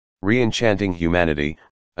Re-Enchanting Humanity,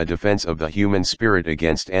 A Defense of the Human Spirit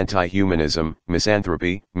Against Anti-Humanism,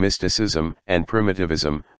 Misanthropy, Mysticism, and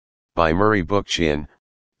Primitivism, by Bookchin,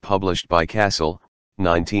 published by Cassell,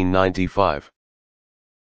 1995.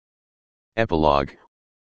 Epilogue.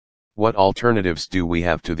 What alternatives do we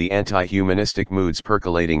have to the anti-humanistic moods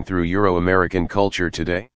percolating through Euro-American culture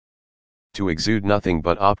today? To exude nothing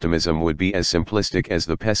but optimism would be as simplistic as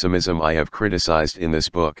the pessimism I have criticized in this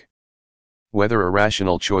book. Whether a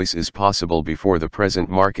rational choice is possible before the present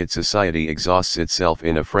market society exhausts itself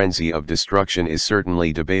in a frenzy of destruction is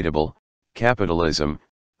certainly debatable. Capitalism,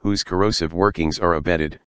 whose corrosive workings are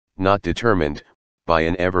abetted, not determined, by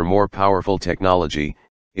an ever more powerful technology,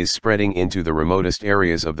 is spreading into the remotest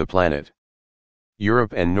areas of the planet.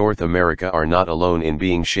 Europe and North America are not alone in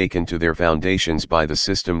being shaken to their foundations by the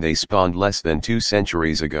system they spawned less than 2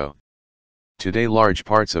 centuries ago. Today large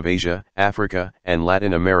parts of Asia, Africa, and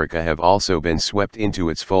Latin America have also been swept into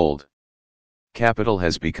its fold. Capital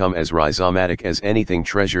has become as rhizomatic as anything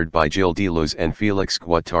treasured by Gilles Deleuze and Félix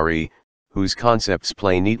Guattari, whose concepts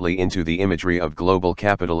play neatly into the imagery of global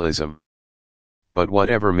capitalism. But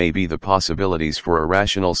whatever may be the possibilities for a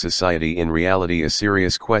rational society, in reality a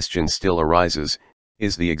serious question still arises: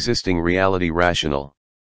 is the existing reality rational?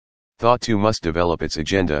 Thought too must develop its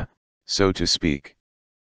agenda, so to speak.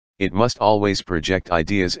 It must always project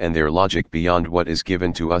ideas and their logic beyond what is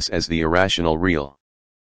given to us as the irrational real.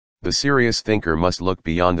 The serious thinker must look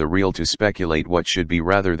beyond the real to speculate what should be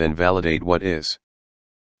rather than validate what is.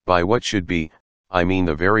 By what should be, I mean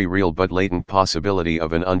the very real but latent possibility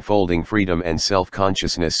of an unfolding freedom and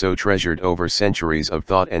self-consciousness so treasured over centuries of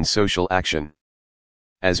thought and social action.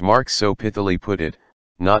 As Marx so pithily put it,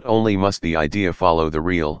 not only must the idea follow the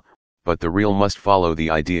real, but the real must follow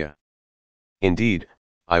the idea. Indeed,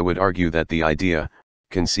 I would argue that the idea,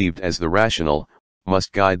 conceived as the rational,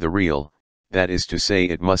 must guide the real, that is to say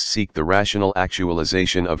it must seek the rational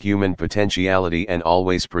actualization of human potentiality and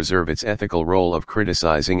always preserve its ethical role of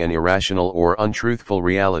criticizing an irrational or untruthful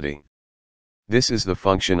reality. This is the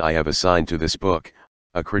function I have assigned to this book,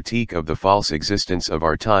 a critique of the false existence of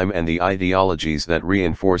our time and the ideologies that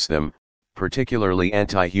reinforce them, particularly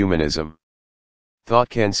anti-humanism. Thought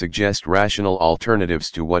can suggest rational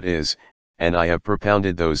alternatives to what is, and I have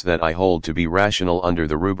propounded those that I hold to be rational under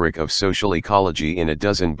the rubric of social ecology in a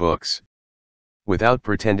dozen books. Without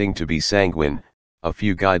pretending to be sanguine, a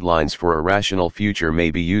few guidelines for a rational future may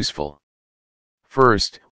be useful.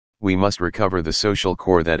 First, we must recover the social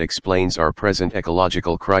core that explains our present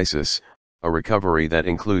ecological crisis, a recovery that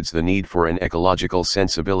includes the need for an ecological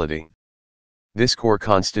sensibility. This core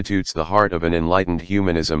constitutes the heart of an enlightened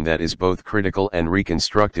humanism that is both critical and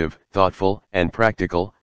reconstructive, thoughtful and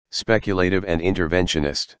practical, speculative and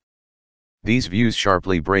interventionist. These views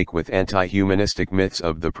sharply break with anti-humanistic myths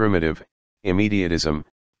of the primitive, immediatism,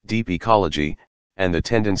 deep ecology, and the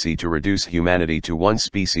tendency to reduce humanity to one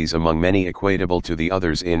species among many equatable to the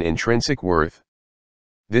others in intrinsic worth.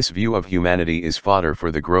 This view of humanity is fodder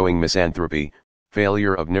for the growing misanthropy,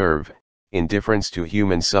 failure of nerve, indifference to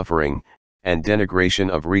human suffering, and denigration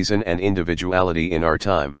of reason and individuality in our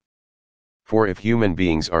time. For if human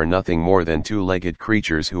beings are nothing more than two-legged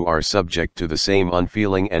creatures who are subject to the same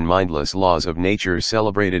unfeeling and mindless laws of nature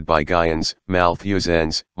celebrated by Gaians,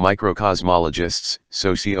 Malthusians, microcosmologists,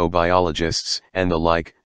 sociobiologists, and the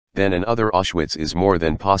like, then another Auschwitz is more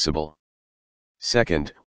than possible.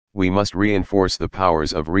 Second, we must reinforce the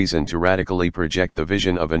powers of reason to radically project the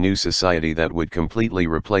vision of a new society that would completely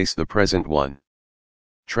replace the present one.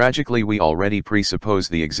 Tragically, we already presuppose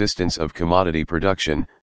the existence of commodity production,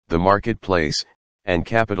 the marketplace, and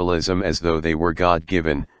capitalism as though they were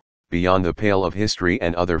God-given, beyond the pale of history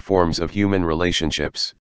and other forms of human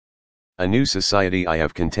relationships. A new society, I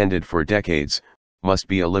have contended for decades, must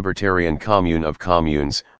be a libertarian commune of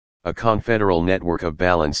communes, a confederal network of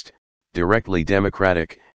balanced, directly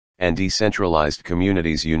democratic, and decentralized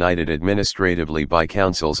communities united administratively by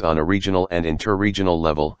councils on a regional and interregional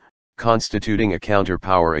level, constituting a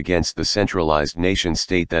counterpower against the centralized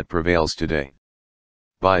nation-state that prevails today.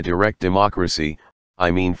 By direct democracy,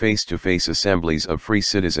 I mean face-to-face assemblies of free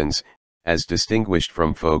citizens, as distinguished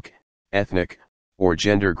from folk, ethnic, or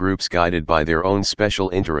gender groups guided by their own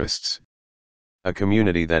special interests. A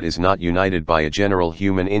community that is not united by a general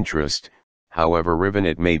human interest, however riven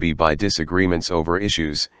it may be by disagreements over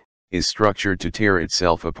issues, is structured to tear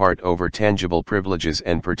itself apart over tangible privileges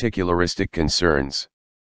and particularistic concerns.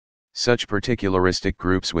 Such particularistic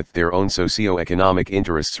groups with their own socio-economic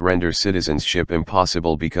interests render citizenship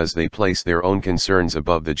impossible because they place their own concerns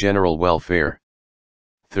above the general welfare.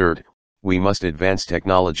 Third, we must advance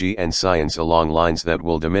technology and science along lines that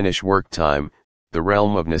will diminish work time, the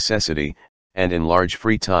realm of necessity, and enlarge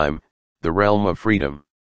free time, the realm of freedom.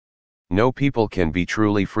 No people can be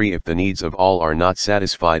truly free if the needs of all are not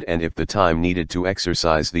satisfied and if the time needed to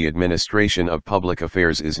exercise the administration of public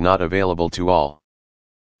affairs is not available to all.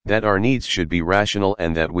 That our needs should be rational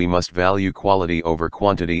and that we must value quality over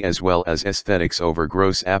quantity as well as aesthetics over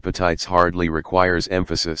gross appetites hardly requires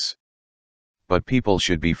emphasis. But people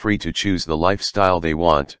should be free to choose the lifestyle they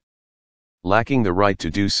want. Lacking the right to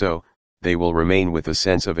do so, they will remain with a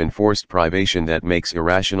sense of enforced privation that makes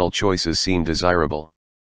irrational choices seem desirable.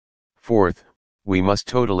 Fourth, we must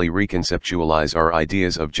totally reconceptualize our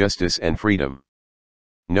ideas of justice and freedom.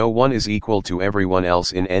 No one is equal to everyone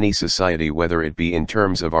else in any society, whether it be in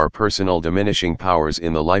terms of our personal diminishing powers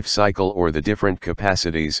in the life cycle or the different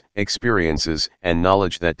capacities, experiences, and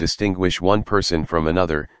knowledge that distinguish one person from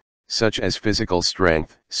another, such as physical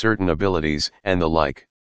strength, certain abilities, and the like.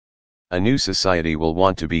 A new society will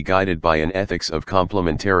want to be guided by an ethics of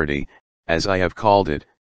complementarity, as I have called it,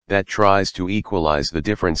 that tries to equalize the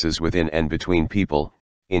differences within and between people,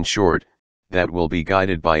 in short, that will be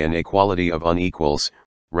guided by an equality of unequals,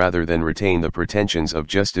 rather than retain the pretensions of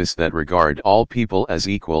justice that regard all people as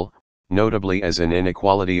equal, notably as an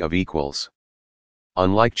inequality of equals.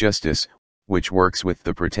 Unlike justice, which works with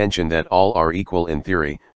the pretension that all are equal in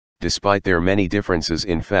theory, despite their many differences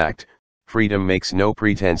in fact, freedom makes no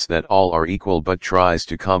pretense that all are equal but tries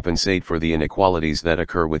to compensate for the inequalities that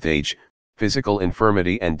occur with age, physical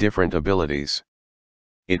infirmity and different abilities.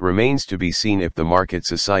 It remains to be seen if the market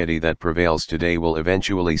society that prevails today will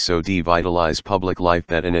eventually so devitalize public life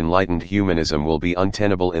that an enlightened humanism will be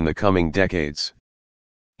untenable in the coming decades.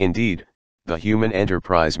 Indeed, the human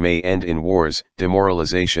enterprise may end in wars,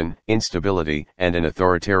 demoralization, instability, and an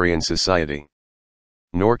authoritarian society.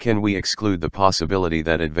 Nor can we exclude the possibility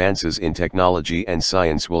that advances in technology and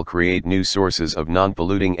science will create new sources of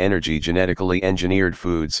non-polluting energy, genetically engineered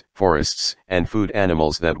foods, forests, and food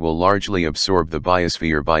animals that will largely absorb the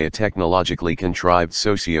biosphere by a technologically contrived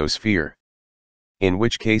sociosphere. In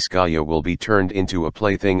which case Gaia will be turned into a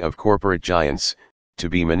plaything of corporate giants, to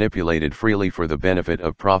be manipulated freely for the benefit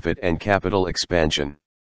of profit and capital expansion.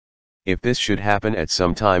 If this should happen at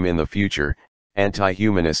some time in the future,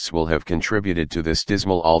 anti-humanists will have contributed to this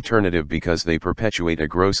dismal alternative because they perpetuate a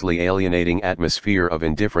grossly alienating atmosphere of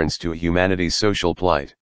indifference to humanity's social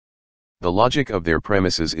plight. The logic of their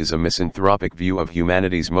premises is a misanthropic view of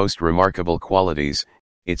humanity's most remarkable qualities,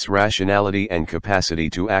 its rationality and capacity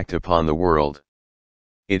to act upon the world.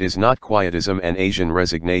 It is not quietism and Asian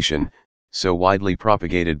resignation, so widely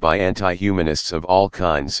propagated by anti-humanists of all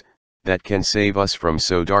kinds, that can save us from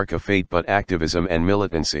so dark a fate, but activism and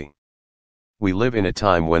militancy. We live in a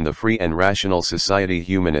time when the free and rational society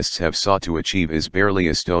humanists have sought to achieve is barely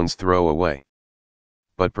a stone's throw away.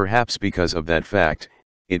 But perhaps because of that fact,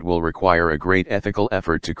 it will require a great ethical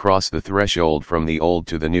effort to cross the threshold from the old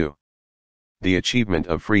to the new. The achievement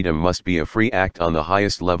of freedom must be a free act on the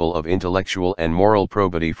highest level of intellectual and moral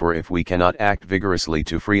probity, for if we cannot act vigorously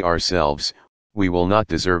to free ourselves, we will not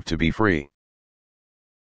deserve to be free.